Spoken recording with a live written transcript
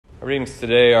Our readings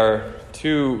today are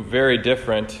two very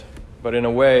different, but in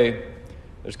a way,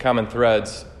 there's common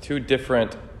threads, two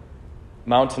different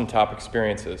mountaintop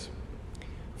experiences.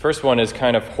 First one is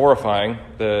kind of horrifying,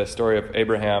 the story of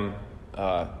Abraham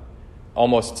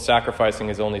almost sacrificing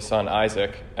his only son,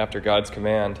 Isaac, after God's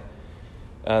command.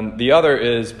 And the other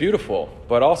is beautiful,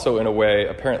 but also in a way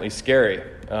apparently scary,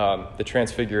 the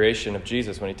transfiguration of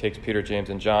Jesus when he takes Peter,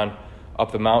 James, and John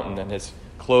up the mountain, and his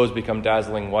clothes become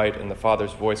dazzling white, and the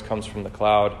Father's voice comes from the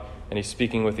cloud, and he's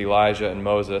speaking with Elijah and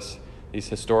Moses, these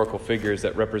historical figures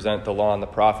that represent the law and the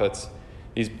prophets.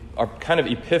 These are kind of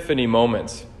epiphany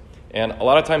moments. And a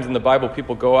lot of times in the Bible,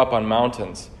 people go up on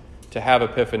mountains to have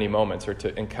epiphany moments or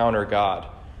to encounter God.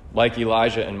 Like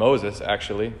Elijah and Moses,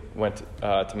 actually, went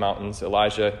to mountains.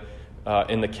 Elijah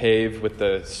in the cave with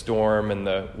the storm and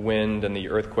the wind and the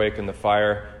earthquake and the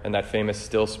fire and that famous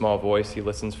still small voice he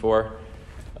listens for.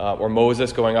 Or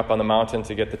Moses going up on the mountain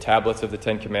to get the tablets of the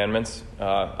Ten Commandments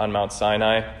on Mount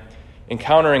Sinai.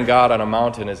 Encountering God on a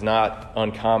mountain is not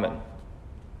uncommon.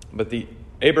 But the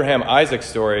Abraham-Isaac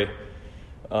story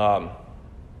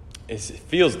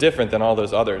feels different than all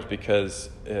those others because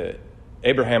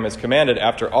Abraham is commanded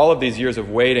after all of these years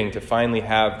of waiting to finally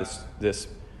have this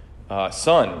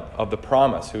son of the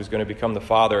promise who's going to become the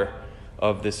father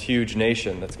of this huge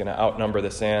nation that's going to outnumber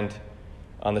the sand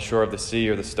on the shore of the sea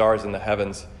or the stars in the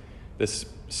heavens. This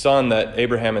son that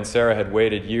Abraham and Sarah had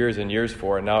waited years and years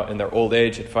for, and now in their old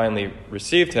age had finally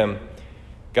received him.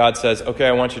 God says, okay,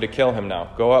 I want you to kill him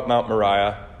now. Go up Mount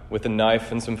Moriah with a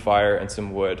knife and some fire and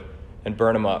some wood and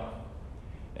burn him up.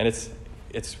 And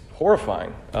it's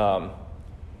horrifying.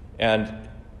 And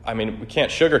I mean, we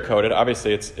can't sugarcoat it.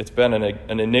 Obviously, it's been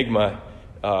an enigma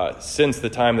since the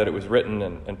time that it was written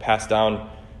and passed down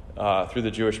through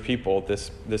the Jewish people,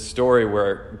 this story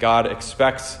where God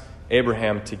expects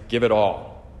Abraham to give it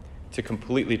all, to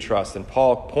completely trust. And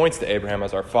Paul points to Abraham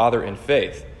as our father in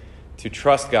faith, to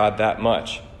trust God that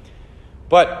much.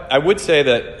 But I would say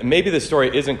that maybe the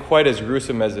story isn't quite as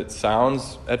gruesome as it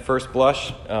sounds at first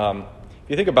blush. If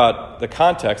you think about the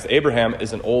context, Abraham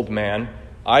is an old man.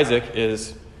 Isaac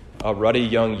is a ruddy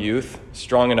young youth,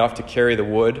 strong enough to carry the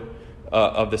wood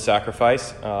of the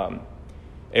sacrifice.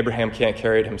 Abraham can't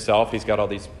carry it himself. He's got all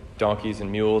these donkeys and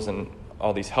mules and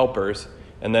all these helpers.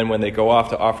 And then when they go off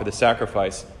to offer the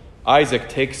sacrifice, Isaac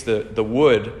takes the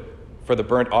wood for the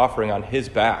burnt offering on his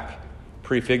back,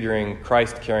 prefiguring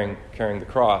Christ carrying the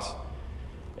cross.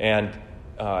 And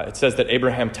it says that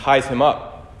Abraham ties him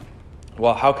up.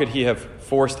 Well, how could he have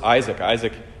forced Isaac?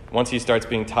 Isaac, once he starts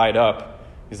being tied up,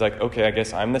 he's like, okay, I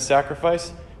guess I'm the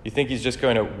sacrifice? You think he's just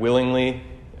going to willingly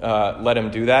let him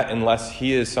do that unless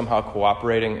he is somehow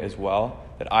cooperating as well,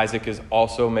 that Isaac is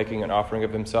also making an offering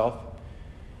of himself?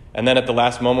 And then at the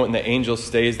last moment when the angel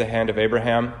stays the hand of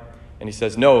Abraham and he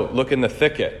says, no, look in the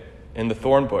thicket, in the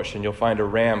thorn bush, and you'll find a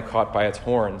ram caught by its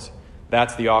horns.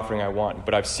 That's the offering I want.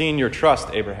 But I've seen your trust,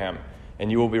 Abraham,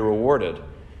 and you will be rewarded.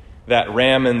 That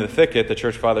ram in the thicket, the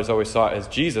church fathers always saw as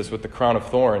Jesus with the crown of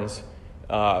thorns,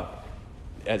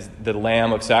 as the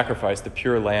lamb of sacrifice, the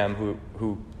pure lamb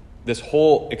who this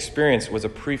whole experience was a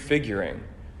prefiguring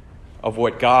of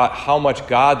how much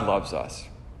God loves us,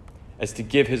 as to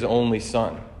give his only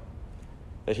son.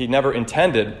 That he never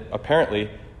intended, apparently,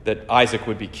 that Isaac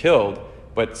would be killed,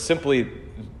 but simply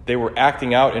they were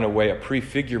acting out in a way a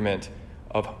prefigurement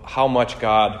of how much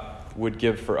God would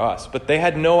give for us. But they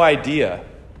had no idea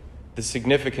the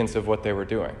significance of what they were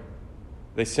doing.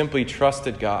 They simply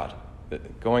trusted God,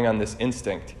 going on this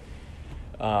instinct.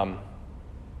 In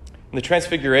the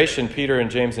Transfiguration, Peter and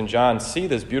James and John see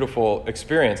this beautiful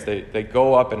experience. They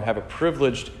go up and have a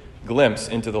privileged glimpse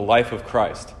into the life of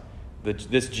Christ,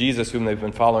 this Jesus whom they've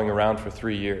been following around for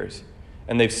 3 years.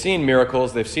 And they've seen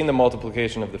miracles. They've seen the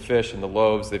multiplication of the fish and the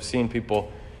loaves. They've seen people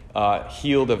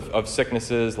healed of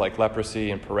sicknesses like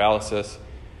leprosy and paralysis.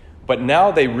 But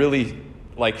now they really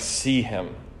see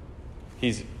him.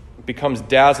 He becomes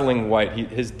dazzling white.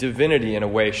 His divinity, in a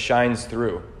way, shines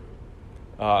through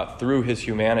his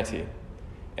humanity.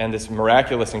 And this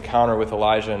miraculous encounter with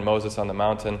Elijah and Moses on the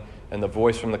mountain and the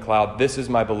voice from the cloud, this is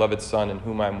my beloved son in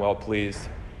whom I am well pleased.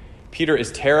 Peter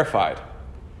is terrified,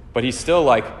 but he's still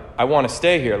like, I want to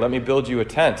stay here. Let me build you a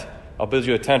tent. I'll build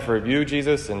you a tent for you,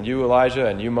 Jesus, and you, Elijah,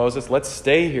 and you, Moses. Let's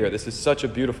stay here. This is such a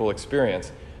beautiful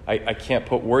experience. I can't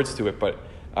put words to it, but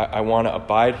I want to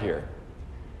abide here.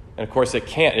 And of course it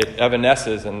can't. It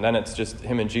evanesces, and then it's just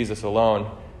him and Jesus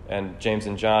alone and James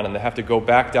and John, and they have to go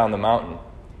back down the mountain.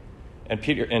 And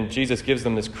Peter and Jesus gives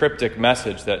them this cryptic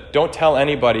message that don't tell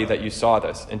anybody that you saw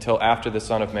this until after the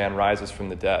Son of Man rises from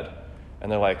the dead. And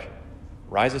they're like,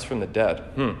 rises from the dead?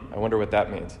 I wonder what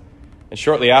that means. And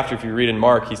shortly after, if you read in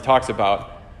Mark, he talks about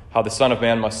how the Son of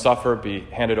Man must suffer, be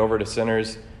handed over to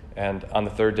sinners, and on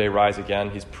the third day rise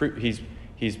again.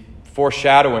 He's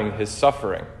foreshadowing his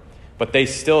suffering. But they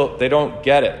don't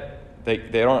get it. They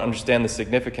don't understand the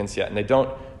significance yet, and they don't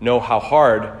know how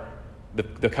hard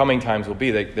the coming times will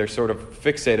be. They're sort of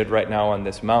fixated right now on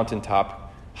this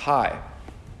mountaintop high.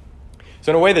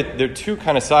 So in a way, that they're two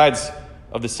kind of sides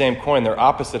of the same coin. They're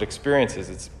opposite experiences.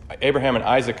 It's Abraham and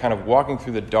Isaac kind of walking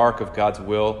through the dark of God's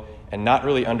will and not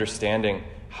really understanding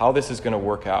how this is going to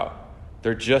work out.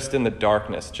 They're just in the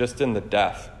darkness, just in the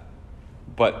death.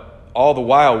 But all the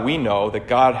while, we know that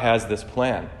God has this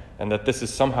plan and that this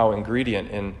is somehow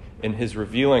ingredient in his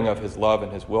revealing of his love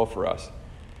and his will for us.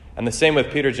 And the same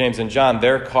with Peter, James, and John.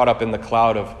 They're caught up in the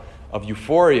cloud of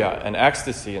euphoria and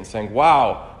ecstasy and saying,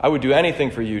 wow, I would do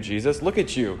anything for you, Jesus. Look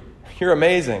at you. You're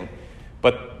amazing.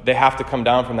 But they have to come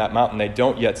down from that mountain. They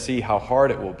don't yet see how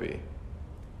hard it will be.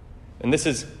 And this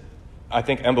is, I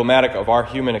think, emblematic of our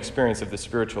human experience of the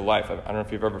spiritual life. I don't know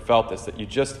if you've ever felt this, that you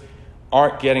just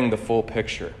aren't getting the full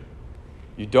picture.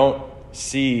 You don't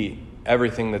see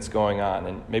everything that's going on,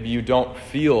 and maybe you don't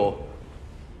feel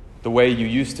the way you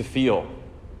used to feel,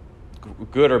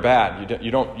 good or bad. You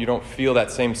don't feel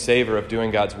that same savor of doing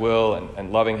God's will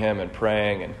and loving him and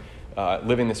praying and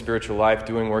living the spiritual life,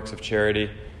 doing works of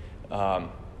charity.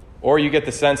 Or you get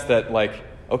the sense that, like,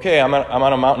 okay, I'm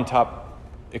on a mountaintop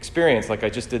experience, like I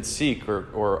just did Seek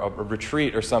or a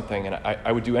retreat or something, and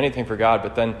I would do anything for God,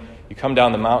 but then you come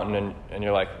down the mountain and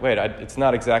you're like, wait, it's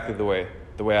not exactly the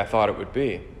way I thought it would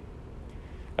be.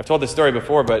 I've told this story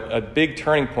before, but a big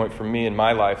turning point for me in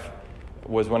my life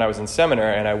was when I was in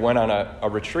seminary and I went on a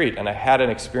retreat, and I had an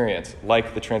experience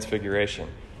like the Transfiguration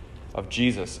of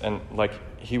Jesus. And like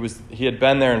he had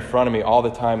been there in front of me all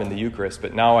the time in the Eucharist,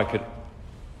 but now I could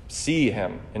see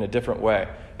him in a different way.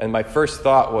 And my first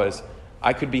thought was,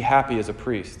 I could be happy as a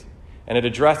priest. And it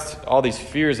addressed all these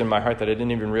fears in my heart that I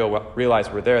didn't even realize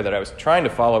were there, that I was trying to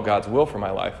follow God's will for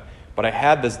my life. But I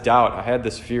had this doubt, I had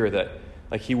this fear that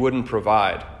like he wouldn't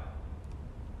provide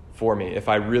for me if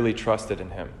I really trusted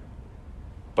in him.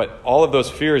 But all of those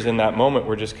fears in that moment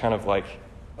were just kind of like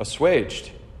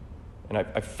assuaged. And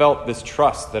I felt this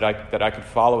trust that I could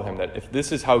follow him, that if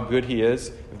this is how good he is,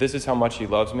 if this is how much he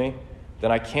loves me,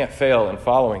 then I can't fail in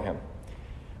following him.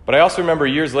 But I also remember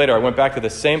years later, I went back to the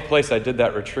same place I did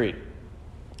that retreat.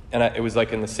 And it was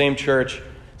like in the same church,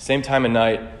 same time of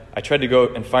night. I tried to go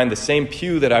and find the same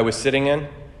pew that I was sitting in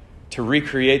to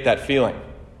recreate that feeling.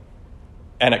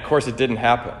 And of course, it didn't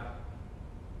happen.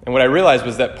 And what I realized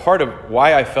was that part of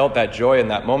why I felt that joy in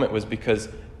that moment was because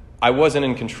I wasn't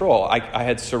in control. I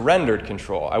had surrendered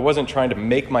control. I wasn't trying to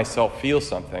make myself feel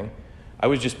something. I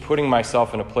was just putting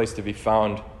myself in a place to be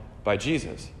found by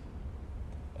Jesus.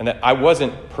 And that I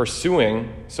wasn't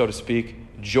pursuing, so to speak,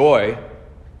 joy.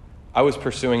 I was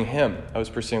pursuing him. I was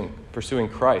pursuing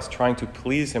Christ, trying to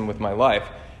please him with my life.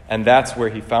 And that's where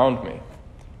he found me.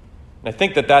 And I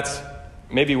think that that's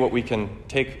maybe what we can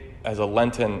take as a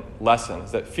Lenten lesson,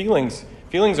 is that feelings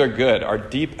are good. Our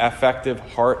deep, affective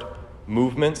heart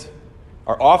movements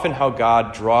are often how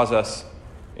God draws us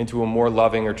into a more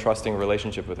loving or trusting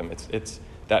relationship with him. It's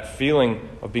that feeling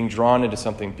of being drawn into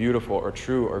something beautiful or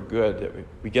true or good, that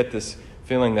we get this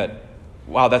feeling that,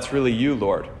 wow, that's really you,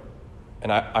 Lord.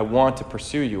 And I want to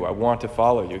pursue you. I want to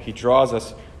follow you. He draws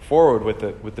us forward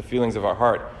with the feelings of our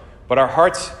heart. But our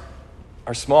hearts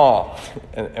are small,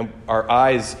 and our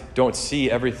eyes don't see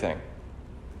everything.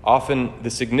 Often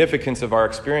the significance of our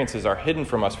experiences are hidden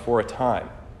from us for a time.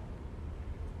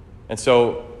 And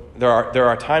so there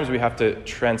are times we have to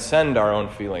transcend our own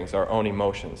feelings, our own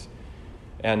emotions.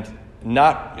 And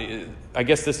I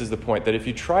guess this is the point, that if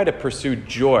you try to pursue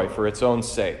joy for its own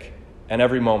sake and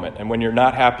every moment, and when you're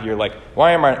not happy, you're like,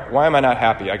 why am I not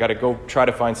happy? I got to go try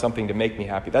to find something to make me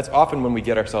happy. That's often when we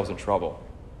get ourselves in trouble.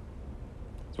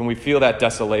 It's when we feel that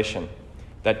desolation,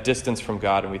 that distance from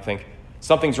God, and we think,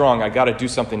 something's wrong, I got to do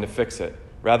something to fix it,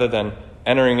 rather than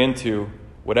entering into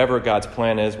whatever God's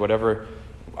plan is, whatever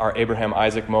our Abraham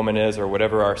Isaac moment is, or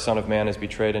whatever our Son of Man is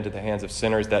betrayed into the hands of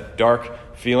sinners, that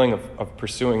dark feeling of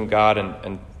pursuing God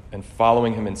and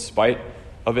following him in spite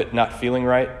of it not feeling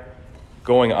right,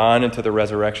 going on into the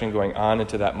resurrection, going on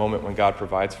into that moment when God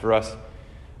provides for us.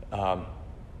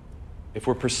 If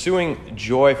we're pursuing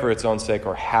joy for its own sake,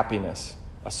 or happiness,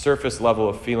 a surface level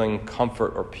of feeling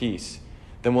comfort or peace,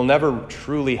 then we'll never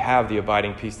truly have the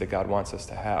abiding peace that God wants us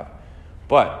to have.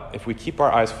 But if we keep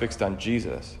our eyes fixed on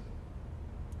Jesus,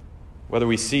 whether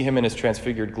we see him in his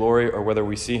transfigured glory or whether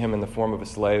we see him in the form of a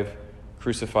slave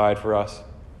crucified for us,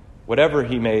 whatever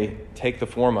he may take the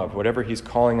form of, whatever he's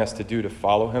calling us to do to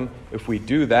follow him, if we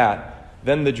do that,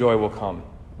 then the joy will come.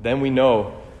 Then we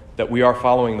know that we are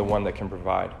following the one that can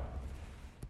provide.